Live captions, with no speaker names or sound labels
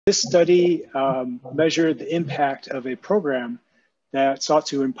This study measured the impact of a program that sought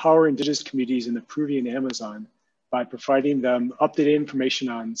to empower indigenous communities in the Peruvian Amazon by providing them updated information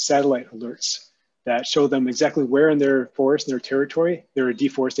on satellite alerts that show them exactly where in their forest, in their territory, there are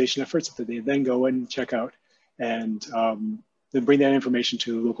deforestation efforts that they then go and check out and then bring that information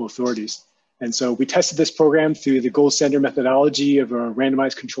to local authorities. And so we tested this program through the gold standard methodology of a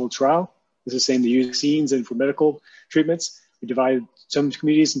randomized controlled trial. This is the same to use vaccines and for medical treatments. We divided some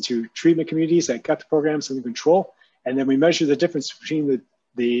communities into treatment communities that got the program, some in control, and then we measured the difference between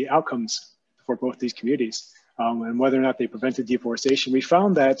the outcomes for both these communities and whether or not they prevented deforestation. We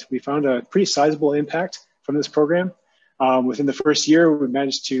found a pretty sizable impact from this program. Within the first year, we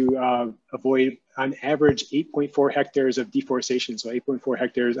managed to avoid on average 8.4 hectares of deforestation. So 8.4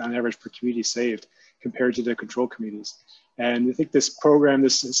 hectares on average per community saved compared to the control communities. And I think this program,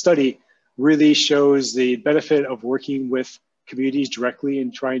 this study really shows the benefit of working with communities directly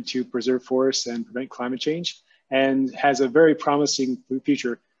in trying to preserve forests and prevent climate change, and has a very promising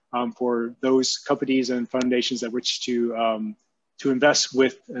future for those companies and foundations that wish to invest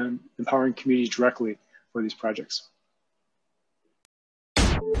with empowering communities directly for these projects.